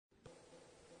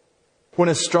When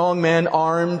a strong man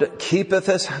armed keepeth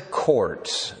his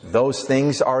court, those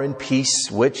things are in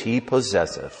peace which he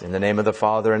possesseth. In the name of the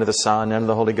Father, and of the Son, and of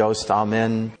the Holy Ghost.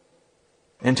 Amen.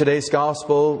 In today's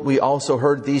gospel, we also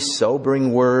heard these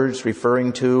sobering words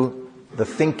referring to the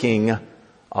thinking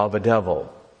of a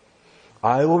devil.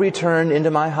 I will return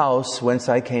into my house whence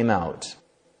I came out.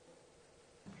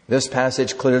 This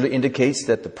passage clearly indicates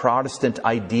that the Protestant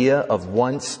idea of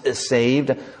once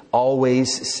saved,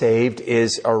 always saved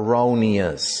is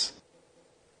erroneous.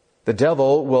 The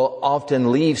devil will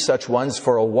often leave such ones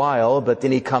for a while, but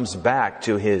then he comes back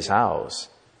to his house.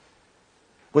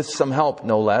 With some help,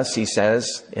 no less, he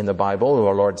says in the Bible,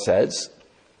 our Lord says,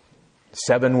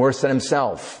 7 worse than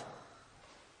himself.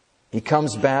 He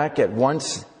comes back at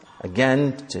once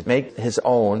again to make his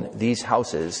own these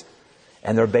houses,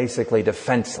 and they're basically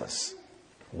defenseless.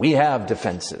 We have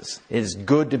defenses. It is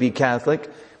good to be Catholic.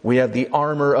 We have the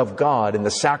armor of God in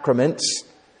the sacraments,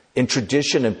 in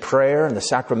tradition and prayer and the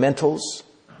sacramentals.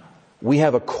 We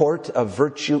have a court of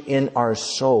virtue in our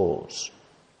souls,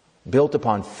 built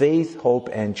upon faith, hope,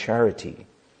 and charity.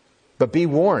 But be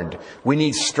warned, we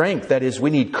need strength. That is,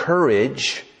 we need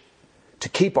courage to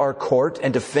keep our court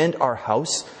and defend our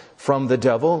house from the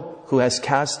devil who has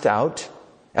cast out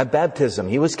at baptism.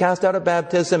 He was cast out at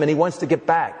baptism and he wants to get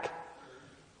back.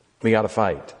 We got to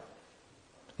fight.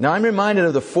 Now I'm reminded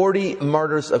of the 40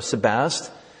 martyrs of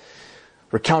Sebaste,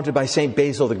 recounted by St.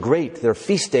 Basil the Great. Their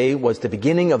feast day was the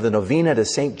beginning of the novena to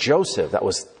St. Joseph. That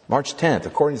was March 10th.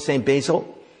 According to St.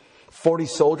 Basil, 40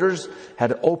 soldiers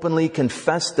had openly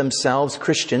confessed themselves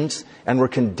Christians and were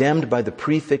condemned by the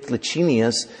prefect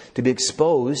Licinius to be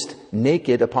exposed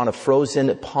naked upon a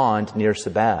frozen pond near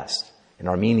Sebaste in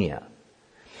Armenia.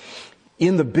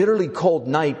 In the bitterly cold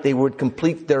night, they would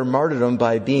complete their martyrdom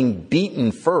by being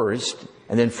beaten first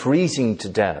and then freezing to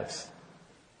death.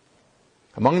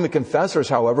 Among the confessors,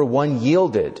 however, one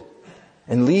yielded,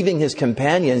 and leaving his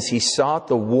companions, he sought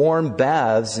the warm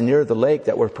baths near the lake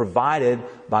that were provided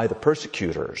by the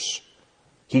persecutors.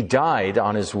 He died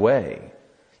on his way.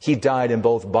 He died in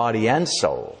both body and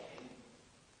soul.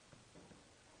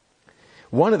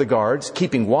 One of the guards,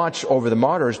 keeping watch over the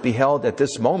martyrs, beheld at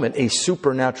this moment a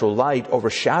supernatural light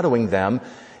overshadowing them,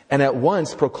 and at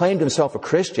once proclaimed himself a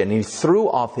Christian. He threw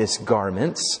off his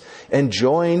garments and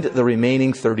joined the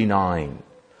remaining 39.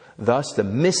 Thus the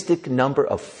mystic number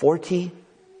of 40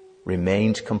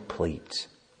 remained complete.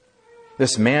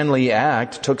 This manly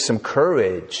act took some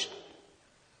courage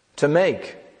to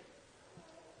make.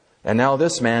 And now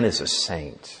this man is a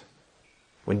saint.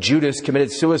 When Judas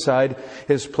committed suicide,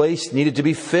 his place needed to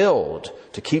be filled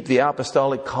to keep the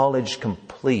apostolic college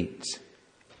complete,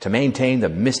 to maintain the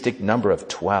mystic number of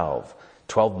 12.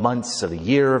 12 months of the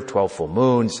year, 12 full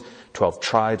moons, 12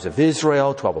 tribes of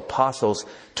Israel, 12 apostles,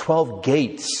 12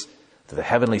 gates to the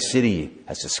heavenly city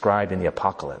as described in the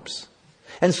Apocalypse.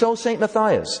 And so St.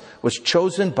 Matthias was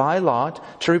chosen by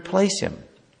lot to replace him.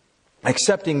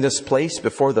 Accepting this place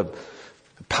before the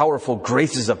powerful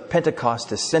graces of Pentecost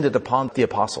descended upon the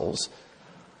apostles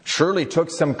surely took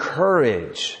some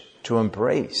courage to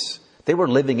embrace. They were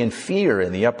living in fear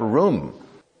in the upper room.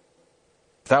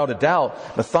 Without a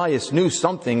doubt, Matthias knew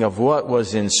something of what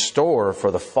was in store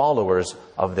for the followers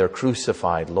of their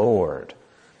crucified Lord.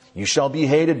 You shall be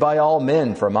hated by all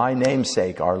men for my name's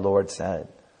sake, our Lord said.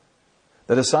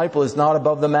 The disciple is not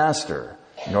above the master,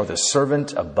 nor the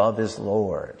servant above his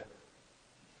Lord.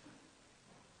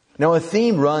 Now, a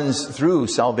theme runs through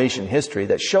salvation history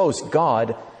that shows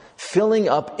God filling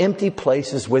up empty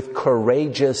places with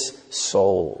courageous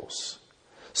souls.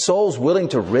 Souls willing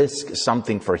to risk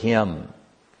something for Him.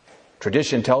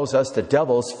 Tradition tells us the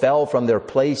devils fell from their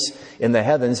place in the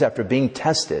heavens after being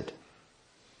tested.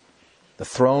 The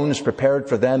thrones prepared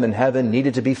for them in heaven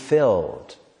needed to be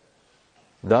filled.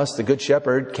 Thus, the Good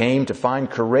Shepherd came to find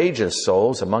courageous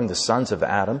souls among the sons of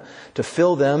Adam to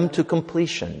fill them to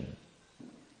completion.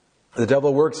 The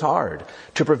devil works hard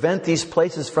to prevent these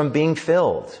places from being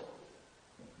filled.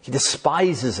 He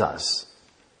despises us.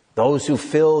 Those who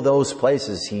fill those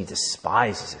places, he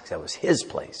despises. That was his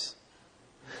place.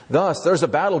 Thus, there's a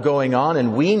battle going on,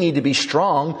 and we need to be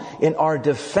strong in our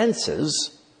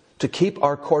defenses to keep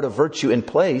our court of virtue in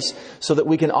place so that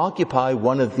we can occupy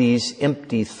one of these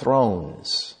empty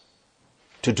thrones.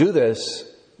 To do this,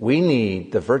 we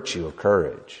need the virtue of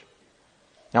courage.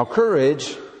 Now,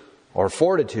 courage or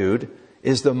fortitude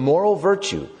is the moral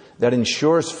virtue that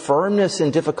ensures firmness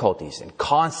in difficulties and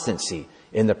constancy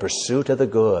in the pursuit of the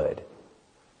good.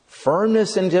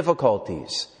 Firmness in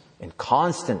difficulties and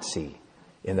constancy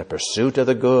in the pursuit of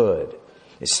the good.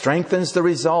 It strengthens the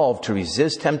resolve to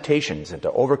resist temptations and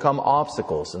to overcome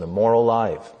obstacles in the moral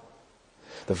life.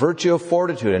 The virtue of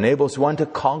fortitude enables one to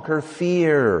conquer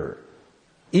fear,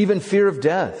 even fear of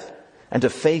death, and to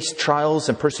face trials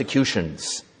and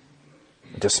persecutions.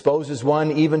 It disposes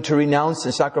one even to renounce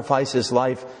and sacrifice his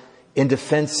life in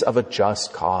defense of a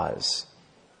just cause.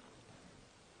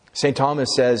 St.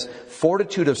 Thomas says,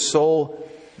 fortitude of soul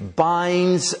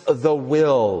binds the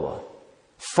will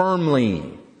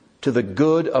firmly to the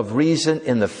good of reason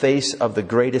in the face of the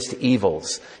greatest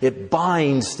evils. It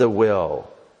binds the will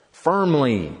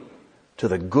firmly to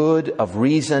the good of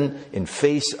reason in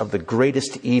face of the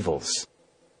greatest evils.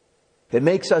 It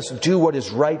makes us do what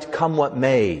is right, come what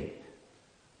may.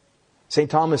 St.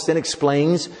 Thomas then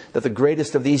explains that the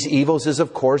greatest of these evils is,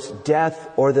 of course, death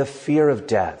or the fear of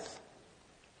death.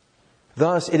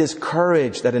 Thus, it is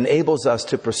courage that enables us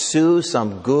to pursue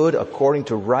some good according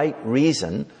to right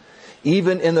reason,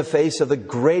 even in the face of the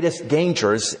greatest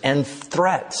dangers and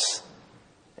threats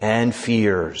and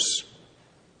fears.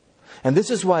 And this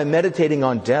is why meditating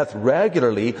on death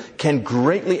regularly can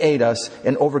greatly aid us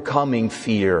in overcoming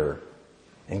fear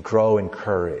and grow in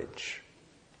courage.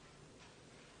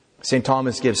 St.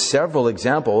 Thomas gives several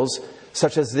examples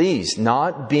such as these: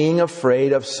 not being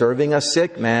afraid of serving a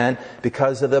sick man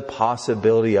because of the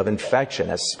possibility of infection.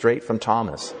 That's straight from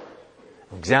Thomas.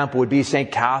 An example would be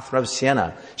St. Catherine of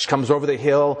Siena. She comes over the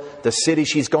hill. The city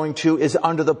she's going to is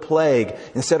under the plague.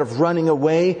 Instead of running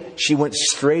away, she went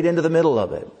straight into the middle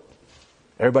of it.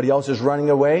 Everybody else is running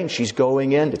away, and she's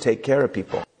going in to take care of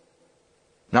people.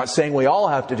 Not saying we all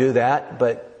have to do that,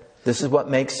 but this is what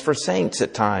makes for saints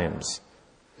at times.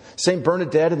 St.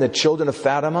 Bernadette and the children of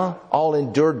Fatima all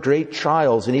endured great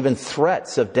trials and even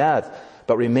threats of death,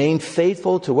 but remained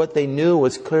faithful to what they knew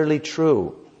was clearly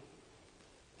true.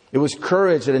 It was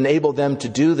courage that enabled them to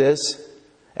do this,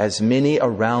 as many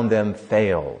around them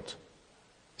failed.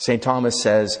 St. Thomas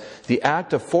says, the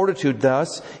act of fortitude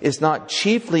thus is not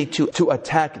chiefly to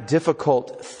attack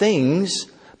difficult things,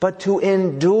 but to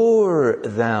endure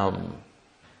them.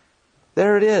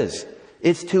 There it is.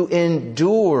 It's to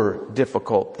endure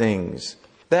difficult things.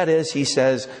 That is, he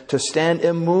says, to stand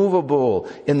immovable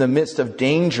in the midst of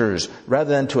dangers rather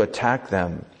than to attack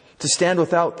them. To stand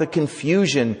without the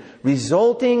confusion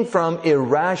resulting from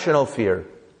irrational fear.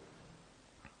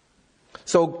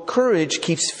 So courage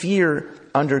keeps fear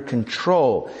under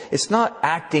control. It's not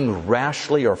acting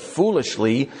rashly or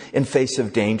foolishly in face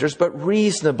of dangers, but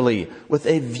reasonably with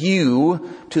a view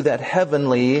to that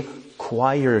heavenly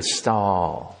choir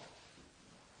stall.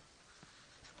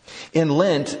 In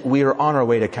Lent, we are on our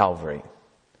way to Calvary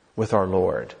with our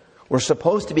Lord. We're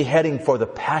supposed to be heading for the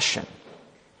Passion.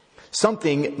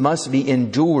 Something must be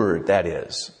endured, that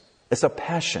is. It's a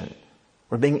passion.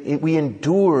 We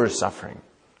endure suffering.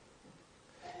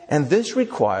 And this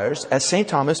requires, as St.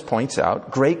 Thomas points out,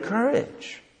 great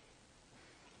courage.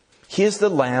 He is the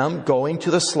lamb going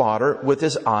to the slaughter with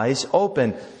his eyes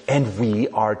open, and we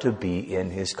are to be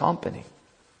in his company.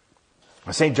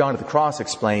 St. John of the Cross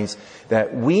explains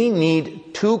that we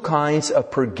need two kinds of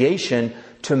purgation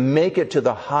to make it to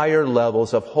the higher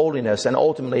levels of holiness and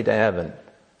ultimately to heaven.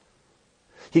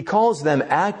 He calls them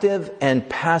active and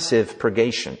passive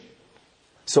purgation.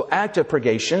 So active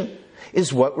purgation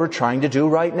is what we're trying to do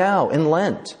right now in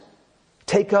Lent.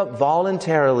 Take up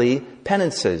voluntarily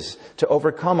penances to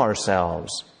overcome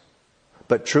ourselves.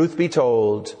 But truth be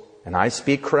told, and I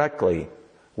speak correctly,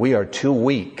 we are too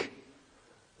weak.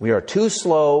 We are too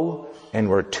slow and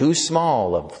we're too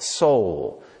small of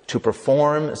soul to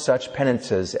perform such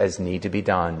penances as need to be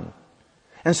done.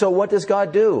 And so what does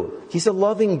God do? He's a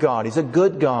loving God. He's a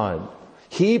good God.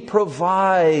 He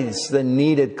provides the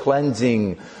needed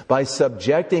cleansing by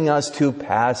subjecting us to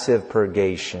passive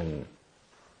purgation.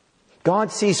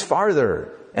 God sees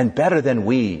farther and better than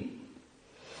we.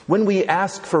 When we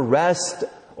ask for rest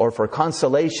or for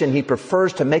consolation, He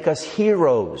prefers to make us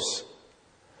heroes.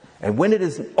 And when it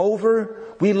is over,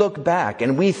 we look back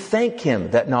and we thank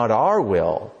Him that not our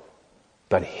will,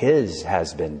 but His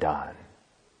has been done.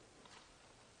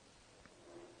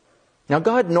 Now,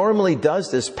 God normally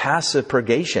does this passive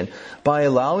purgation by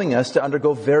allowing us to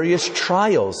undergo various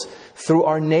trials through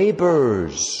our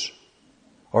neighbors,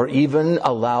 or even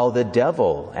allow the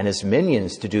devil and his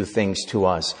minions to do things to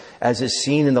us, as is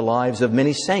seen in the lives of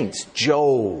many saints: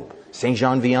 Job, Saint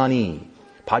Jean Vianney,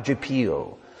 Padre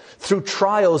Pio, through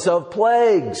trials of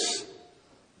plagues,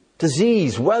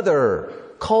 disease, weather,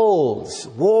 colds,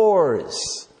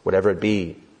 wars, whatever it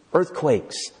be,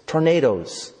 earthquakes,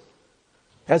 tornadoes.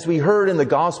 As we heard in the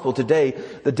gospel today,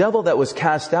 the devil that was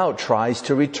cast out tries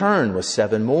to return with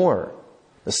 7 more.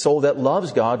 The soul that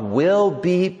loves God will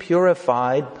be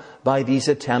purified by these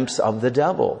attempts of the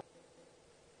devil.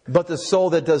 But the soul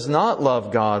that does not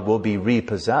love God will be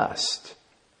repossessed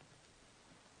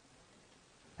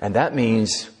And that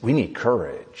means we need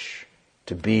courage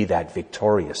to be that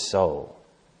victorious soul.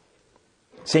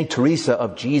 St. Teresa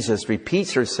of Jesus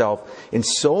repeats herself in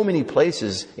so many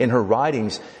places in her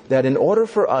writings that in order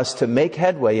for us to make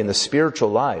headway in the spiritual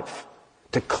life,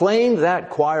 to claim that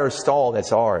choir stall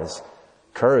that's ours,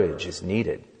 courage is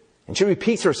needed. And she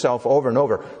repeats herself over and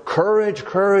over. Courage,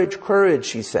 courage, courage,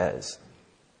 she says.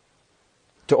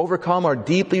 To overcome our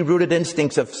deeply rooted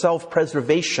instincts of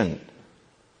self-preservation.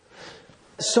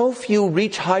 So few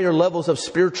reach higher levels of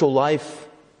spiritual life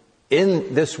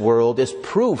in this world is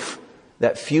proof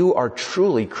that few are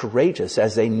truly courageous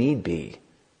as they need be.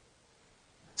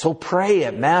 So pray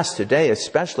at Mass today,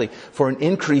 especially for an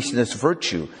increase in this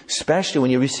virtue, especially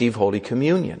when you receive Holy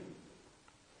Communion.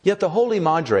 Yet the Holy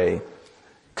Madre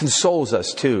consoles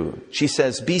us too. She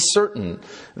says, be certain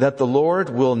that the Lord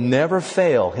will never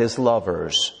fail His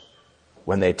lovers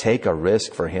when they take a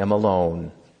risk for Him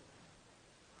alone.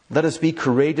 Let us be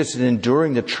courageous in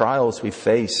enduring the trials we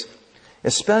face,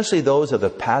 especially those of the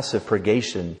passive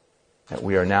purgation that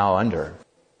we are now under.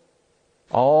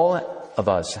 All of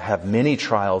us have many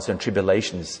trials and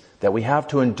tribulations that we have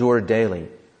to endure daily.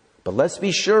 But let's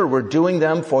be sure we're doing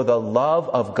them for the love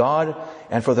of God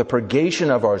and for the purgation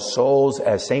of our souls,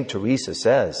 as St. Teresa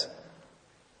says.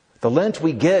 The Lent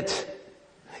we get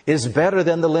is better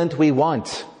than the Lent we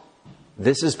want.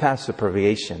 This is passive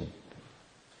purgation.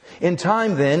 In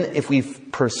time, then, if we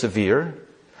persevere,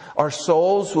 our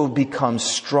souls will become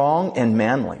strong and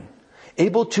manly,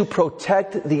 able to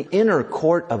protect the inner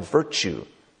court of virtue,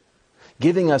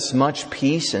 giving us much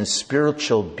peace and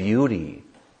spiritual beauty,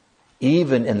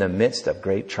 even in the midst of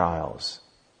great trials.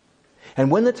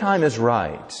 And when the time is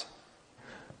right,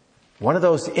 one of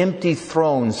those empty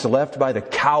thrones left by the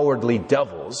cowardly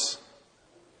devils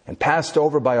and passed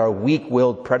over by our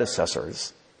weak-willed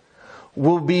predecessors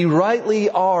will be rightly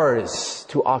ours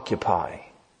to occupy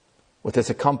with its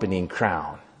accompanying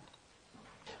crown.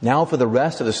 Now for the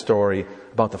rest of the story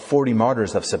about the 40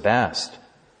 martyrs of Sebaste.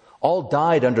 All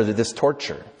died under this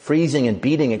torture, freezing and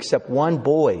beating, except one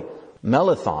boy,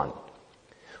 Melanchthon,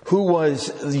 who was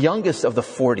the youngest of the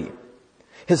 40.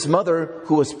 His mother,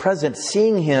 who was present,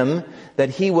 seeing him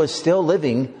that he was still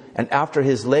living, and after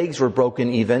his legs were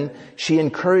broken even, she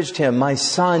encouraged him, my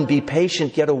son, be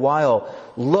patient yet a while.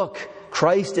 Look,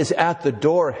 Christ is at the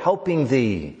door helping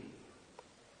thee.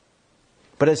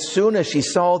 But as soon as she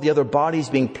saw the other bodies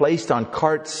being placed on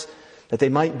carts, that they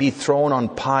might be thrown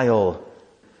on pile,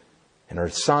 and her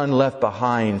son left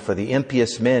behind, for the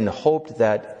impious men hoped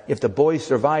that if the boy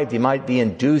survived, he might be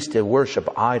induced to worship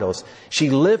idols, she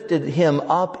lifted him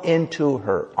up into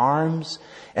her arms,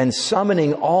 and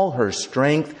summoning all her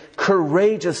strength,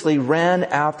 courageously ran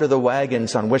after the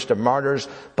wagons on which the martyrs'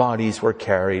 bodies were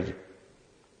carried.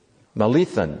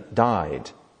 Melanchthon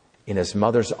died in his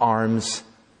mother's arms,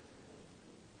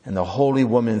 and the holy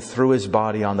woman threw his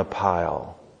body on the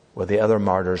pile where the other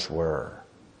martyrs were.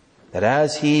 That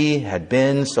as he had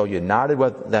been so united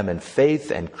with them in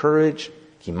faith and courage,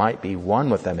 he might be one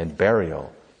with them in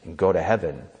burial and go to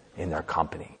heaven in their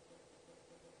company.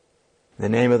 In the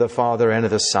name of the Father, and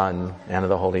of the Son, and of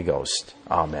the Holy Ghost.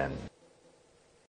 Amen.